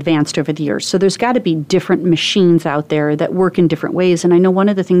certainly advanced over the years. So there's got to be different machines out there that work in different ways. And I know one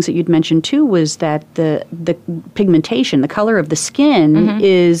of the things that you'd mentioned, too, was that the pigmentation, the color of the skin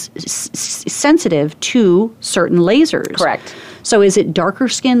is sensitive to certain lasers. Correct. So is it darker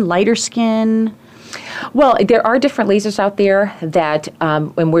skin, lighter skin? Well, there are different lasers out there that,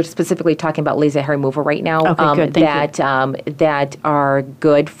 and we're specifically talking about laser hair removal right now, good. Thank you. That are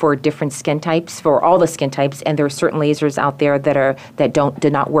good for different skin types, for all the skin types, and there are certain lasers out there that do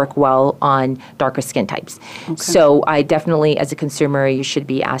not work well on darker skin types. Okay. So I definitely, as a consumer, you should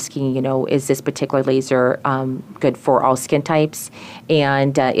be asking, is this particular laser good for all skin types?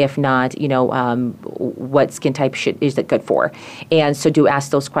 And if not, what skin type is it good for? And so do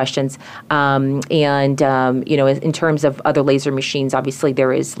ask those questions. And in terms of other laser machines, obviously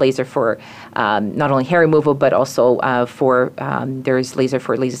there is laser for not only hair removal, but also there is laser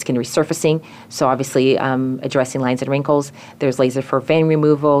for laser skin resurfacing. So obviously addressing lines and wrinkles. There's laser for vein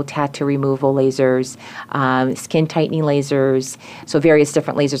removal, tattoo removal lasers, skin tightening lasers. So various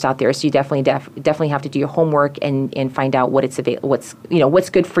different lasers out there. So you definitely have to do your homework and find out what's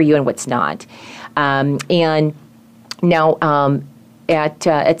good for you and what's not. And now.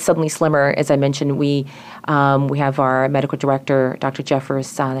 At Suddenly Slimmer, as I mentioned, we have our medical director, Dr. Jeffers,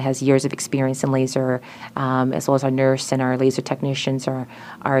 that has years of experience in laser, as well as our nurse and our laser technicians are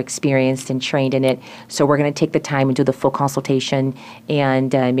experienced and trained in it. So we're going to take the time and do the full consultation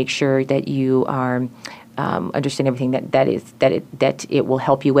and make sure that you are understand everything that it will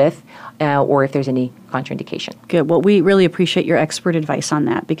help you with, or if there's any contraindication. Good. Well, we really appreciate your expert advice on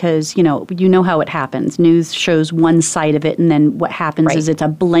that because, you know how it happens. News shows one side of it, and then what happens is it's a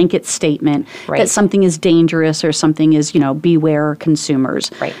blanket statement that something is dangerous or something is, beware consumers.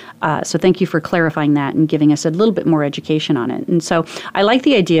 Right. So thank you for clarifying that and giving us a little bit more education on it. And so I like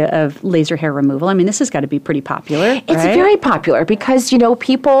the idea of laser hair removal. This has got to be pretty popular. It's very popular because,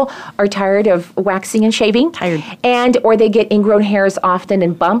 people are tired of waxing and shaving. Or they get ingrown hairs often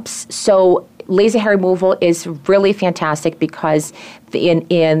and bumps. So laser hair removal is really fantastic because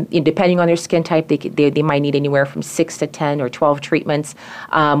in depending on their skin type, they might need anywhere from 6 to 10 or 12 treatments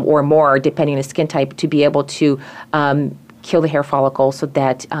or more, depending on the skin type, to be able to kill the hair follicle so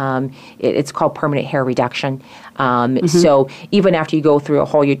that it's called permanent hair reduction. So even after you go through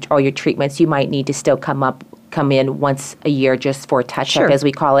all your treatments, you might need to still come in once a year just for a touch-up, as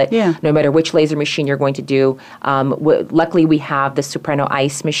we call it, no matter which laser machine you're going to do. Luckily, we have the Soprano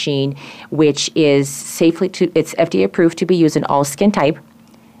Ice machine, which is it's FDA approved to be used in all skin type.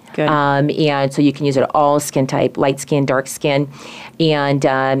 Good. And so you can use it all skin type, light skin, dark skin. And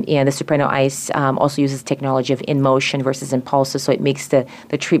the Soprano Ice also uses technology of in-motion versus in pulses, so it makes the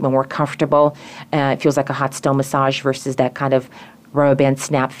treatment more comfortable. It feels like a hot stone massage versus that kind of rubber band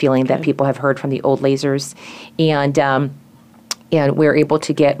snap feeling that people have heard from the old lasers. And we're able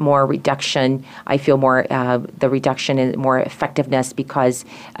to get more reduction. I feel more the reduction and more effectiveness because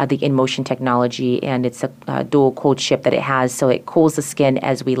the in-motion technology, and it's a dual cold chip that it has, so it cools the skin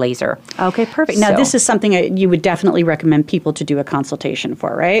as we laser. Okay, perfect. Now, this is something you would definitely recommend people to do a consultation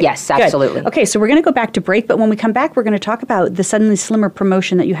for, right? Yes, absolutely. Good. Okay, so we're going to go back to break, but when we come back, we're going to talk about the Suddenly Slimmer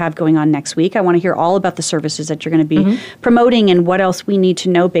promotion that you have going on next week. I want to hear all about the services that you're going to be promoting and what else we need to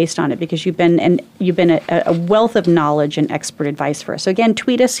know based on it, because you've been a wealth of knowledge and expert advice for us. So again,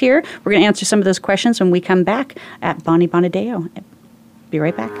 tweet us here. We're going to answer some of those questions when we come back at Bonnie Bonadeo. Be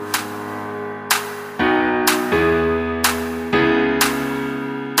right back.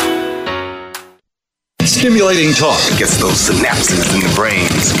 Stimulating talk gets those synapses in the brain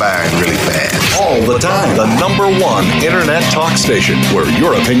firing really fast. All the time. The #1 internet talk station where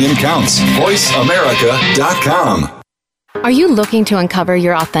your opinion counts. VoiceAmerica.com. Are you looking to uncover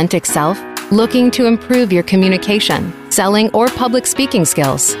your authentic self? Looking to improve your communication, selling, or public speaking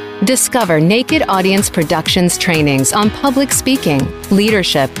skills? Discover Naked Audience Productions trainings on public speaking,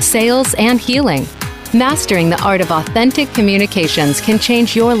 leadership, sales, and healing. Mastering the art of authentic communications can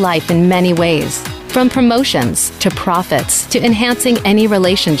change your life in many ways. From promotions to profits to enhancing any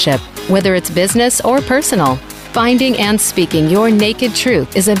relationship, whether it's business or personal, finding and speaking your naked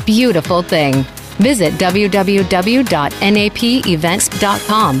truth is a beautiful thing. Visit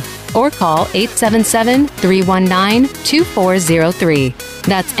www.napevents.com or call 877-319-2403.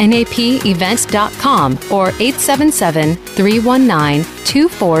 That's napevents.com or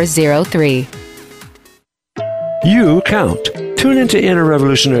 877-319-2403. You count. Tune into Inner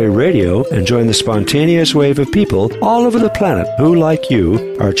Revolutionary Radio and join the spontaneous wave of people all over the planet who, like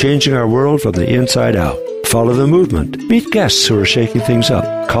you, are changing our world from the inside out. Follow the movement. Meet guests who are shaking things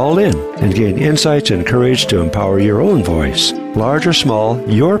up. Call in and gain insights and courage to empower your own voice. Large or small,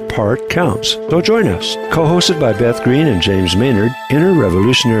 your part counts. So join us. Co-hosted by Beth Green and James Maynard, Inner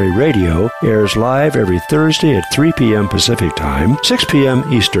Revolutionary Radio airs live every Thursday at 3 p.m. Pacific Time, 6 p.m.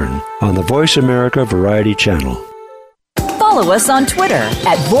 Eastern on the Voice America Variety Channel. Follow us on Twitter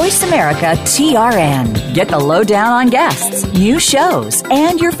at VoiceAmericaTRN. Get the lowdown on guests, new shows,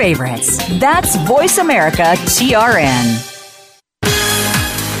 and your favorites. That's VoiceAmericaTRN.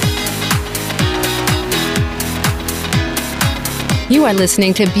 You are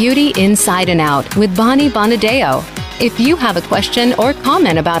listening to Beauty Inside and Out with Bonnie Bonadeo. If you have a question or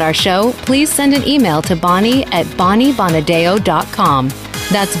comment about our show, please send an email to Bonnie at BonnieBonadeo.com.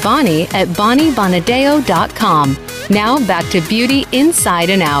 That's Bonnie at BonnieBonadeo.com. Now back to Beauty Inside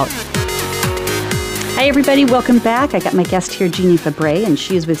and Out. Hi, everybody. Welcome back. I got my guest here, Jeanie Fabre, and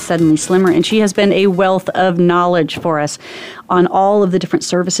she is with Suddenly Slimmer, and she has been a wealth of knowledge for us on all of the different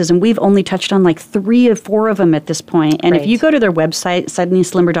services, and we've only touched on like 3 or 4 of them at this point. And if you go to their website,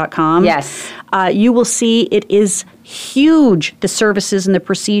 suddennyslimmer.com, you will see it is huge, the services and the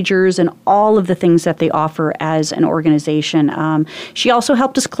procedures and all of the things that they offer as an organization. She also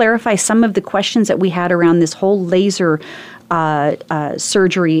helped us clarify some of the questions that we had around this whole laser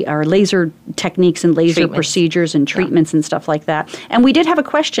surgery or laser techniques and laser procedures and treatments and stuff like that. And we did have a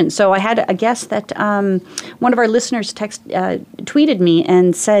question. So I had a guest that one of our listeners tweeted me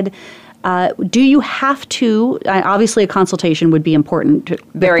and said, do you have to, obviously a consultation would be important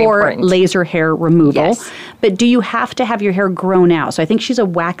before laser hair removal, but do you have to have your hair grown out? So I think she's a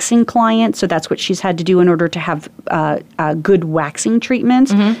waxing client, so that's what she's had to do in order to have good waxing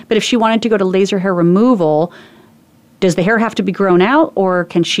treatments. But if she wanted to go to laser hair removal, does the hair have to be grown out or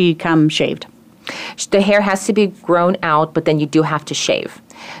can she come shaved? The hair has to be grown out, but then you do have to shave.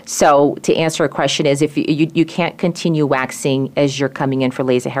 So to answer a question is if you can't continue waxing as you're coming in for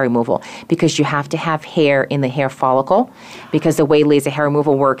laser hair removal because you have to have hair in the hair follicle because the way laser hair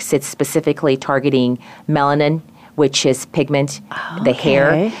removal works, it's specifically targeting melanin, which is pigment, the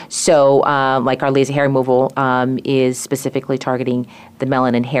hair. So like our laser hair removal is specifically targeting the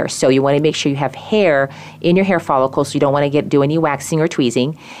melanin hair. So you want to make sure you have hair in your hair follicles, so you don't want to do any waxing or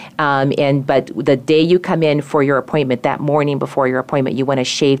tweezing. But the day you come in for your appointment, that morning before your appointment, you want to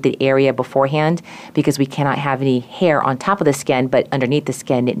shave the area beforehand because we cannot have any hair on top of the skin, but underneath the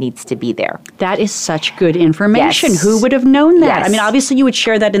skin, it needs to be there. That is such good information. Who would have known that? I mean, obviously you would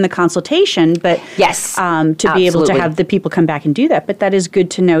share that in the consultation, but to be able to have the people come back and do that. But that is good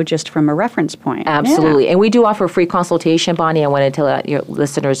to know just from a reference point. Absolutely. And we do offer a free consultation, Bonnie. I wanted to let your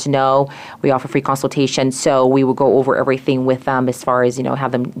listeners know we offer free consultation. So we will go over everything with them as far as,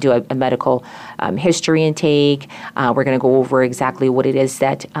 have them do a medical history intake. We're going to go over exactly what it is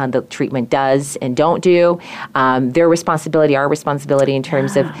that the treatment does and don't do. Their responsibility, our responsibility in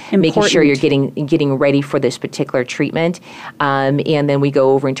terms of making sure you're getting ready for this particular treatment. And then we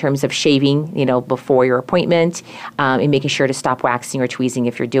go over in terms of shaving, before your appointment. And making sure to stop waxing or tweezing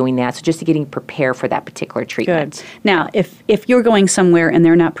if you're doing that. So just getting prepared for that particular treatment. Good. Now, if you're going somewhere and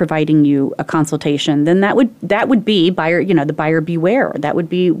they're not providing you a consultation, then that would be the buyer beware. That would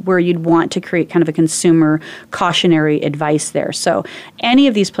be where you'd want to create kind of a consumer cautionary advice there. So any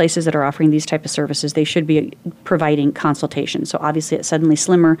of these places that are offering these type of services, they should be providing consultation. So obviously at Suddenly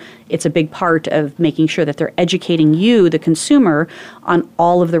Slimmer, it's a big part of making sure that they're educating you, the consumer, on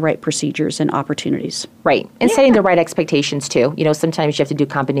all of the right procedures and opportunities. Right. And setting the right expectations too. Sometimes you have to do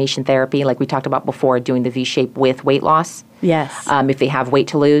combination therapy, like we talked about before, doing the V-shape with weight loss. Yes. If they have weight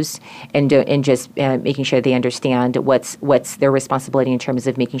to lose, and just making sure they understand what's their responsibility in terms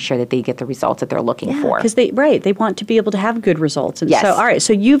of making sure that they get the results that they're looking for. Because they want to be able to have good results. And so, all right.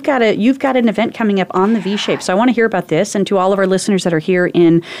 So you've got an event coming up on the V-shape. So I want to hear about this, and to all of our listeners that are here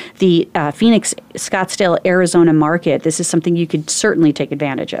in the Phoenix, Scottsdale, Arizona market, this is something you could certainly take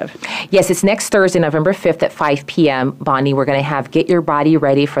advantage of. Yes, it's next Thursday, November 5th at 5 p.m. Bonnie, we're going to have Get Your Body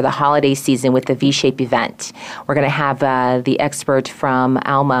Ready for the Holiday Season with the V-shape event. We're going to have the expert from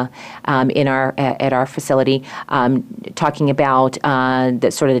Alma at our facility, talking about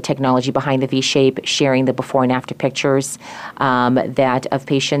the technology behind the V-shape, sharing the before and after pictures that of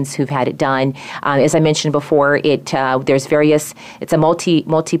patients who've had it done. As I mentioned before, it's a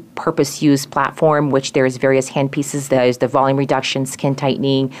multi-purpose use platform, which there's various hand pieces. There's the volume reduction, skin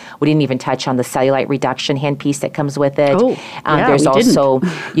tightening. We didn't even touch on the cellulite reduction hand piece that comes with it. There's also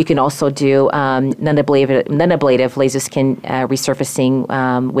you can also do non-ablative laser skin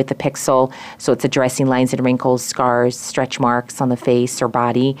resurfacing with the Pixel. So it's addressing lines and wrinkles, scars, stretch marks on the face or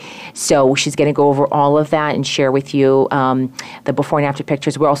body. So she's going to go over all of that and share with you the before and after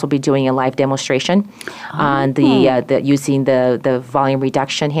pictures. We'll also be doing a live demonstration on using the volume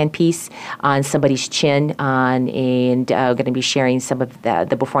reduction handpiece on somebody's chin, and going to be sharing some of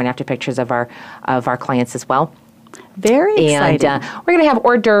the before and after pictures of our clients as well. Very exciting. And we're going to have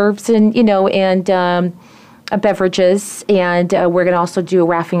hors d'oeuvres and beverages, and we're going to also do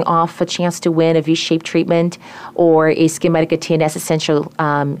raffling off a chance to win a V-shaped treatment or a SkinMedica TNS Essential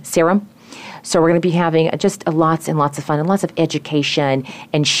Serum. So we're going to be having just lots and lots of fun and lots of education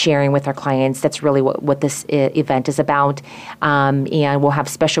and sharing with our clients. That's really what this event is about. And we'll have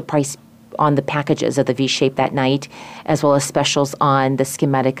special price on the packages of the V-shape that night, as well as specials on the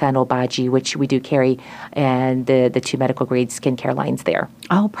SkinMedica and Obagi, which we do carry, and the two medical grade skincare lines there.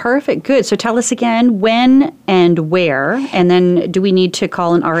 Oh, perfect. Good. So tell us again when and where, and then do we need to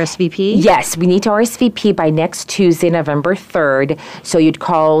call an RSVP? Yes, we need to RSVP by next Tuesday, November 3rd. So you'd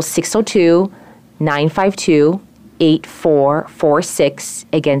call 602-952-8446.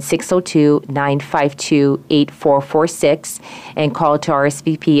 Again, 602-952-8446. And call to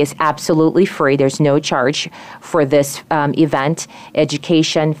RSVP is absolutely free. There's no charge for this event.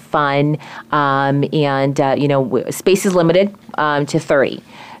 Education, fun, and space is limited to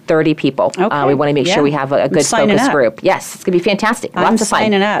 30 people. Okay. We want to make sure we have a good focus group. Yes, it's going to be fantastic. Lots of fun. I'm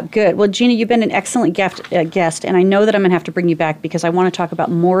signing up. Good. Well, Jeanie, you've been an excellent guest, and I know that I'm going to have to bring you back because I want to talk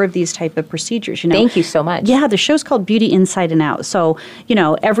about more of these type of procedures. Thank you so much. Yeah, the show's called Beauty Inside and Out. So,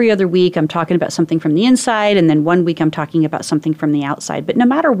 every other week I'm talking about something from the inside, and then one week I'm talking about something from the outside. But no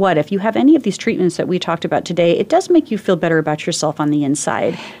matter what, if you have any of these treatments that we talked about today, it does make you feel better about yourself on the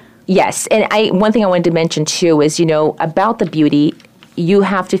inside. Yes, and one thing I wanted to mention too is, about the beauty, you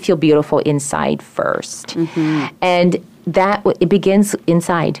have to feel beautiful inside first. Mm-hmm. And it begins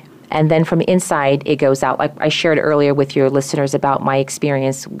inside. And then from inside, it goes out. Like I shared earlier with your listeners about my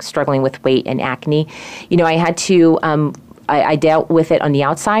experience struggling with weight and acne. I had to... I dealt with it on the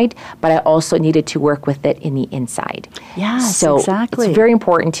outside, but I also needed to work with it in the inside. Yes, so exactly. It's very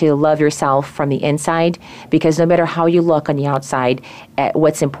important to love yourself from the inside, because no matter how you look on the outside,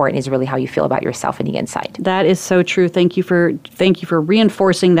 what's important is really how you feel about yourself in the inside. That is so true. Thank you for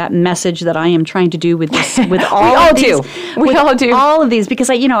reinforcing that message that I am trying to do with this. With all all of these, because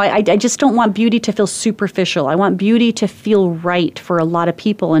I just don't want beauty to feel superficial. I want beauty to feel right for a lot of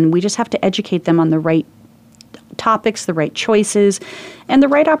people, and we just have to educate them on the right topics, the right choices, and the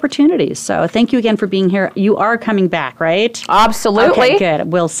right opportunities. So thank you again for being here. You are coming back, right? Absolutely. Okay,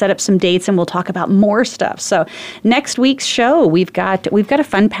 good. We'll set up some dates and we'll talk about more stuff. So next week's show, we've got a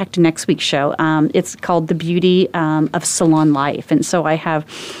fun packed next week's show. It's called The Beauty of Salon Life. And so I have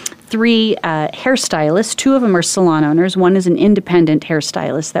 3 hairstylists. 2 of them are salon owners. One is an independent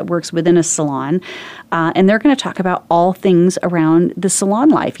hairstylist that works within a salon. And they're going to talk about all things around the salon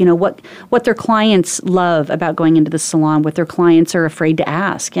life. What their clients love about going into the salon, what their clients are afraid to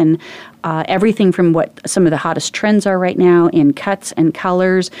ask, and everything from what some of the hottest trends are right now in cuts and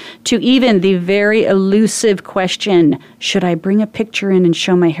colors to even the very elusive question, should I bring a picture in and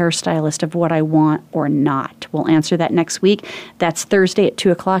show my hairstylist of what I want or not? We'll answer that next week. That's Thursday at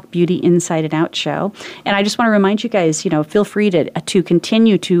 2 o'clock, Beauty Inside and Out show. And I just want to remind you guys, feel free to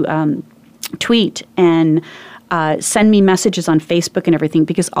continue to tweet and send me messages on Facebook and everything,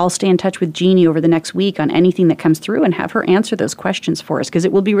 because I'll stay in touch with Jeanie over the next week on anything that comes through and have her answer those questions for us, because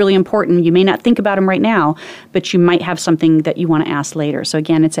it will be really important. You may not think about them right now, but you might have something that you want to ask later. So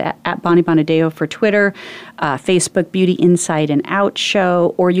again, it's at Bonnie Bonadeo for Twitter, Facebook, Beauty Inside and Out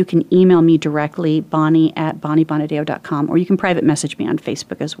show, or you can email me directly, bonnie@bonniebonadeo.com, or you can private message me on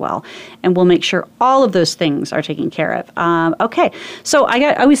Facebook as well. And we'll make sure all of those things are taken care of. Okay, so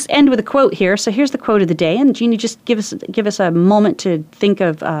I always end with a quote here. So here's the quote of the day, and Jeanie, just give us a moment to think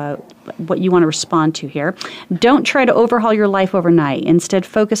of what you want to respond to here. Don't try to overhaul your life overnight. Instead,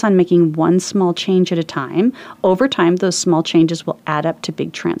 focus on making one small change at a time. Over time, those small changes will add up to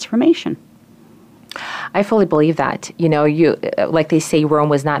big transformation. I fully believe that. You like they say, Rome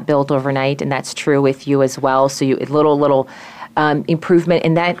was not built overnight, and that's true with you as well. So little improvement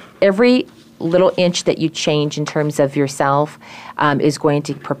in that every little inch that you change in terms of yourself is going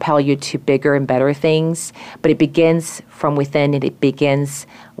to propel you to bigger and better things. But it begins from within, and it begins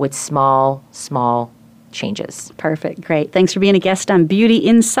with small changes. Perfect. Great. Thanks for being a guest on Beauty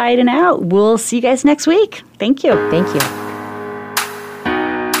Inside and Out. We'll see you guys next week. Thank you. Thank you.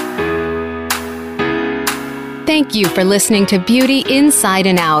 Thank you for listening to Beauty Inside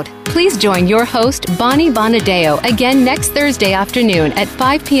and Out. Please join your host, Bonnie Bonadeo, again next Thursday afternoon at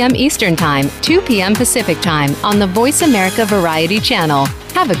 5 p.m. Eastern Time, 2 p.m. Pacific Time on the Voice America Variety Channel.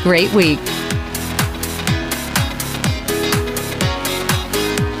 Have a great week.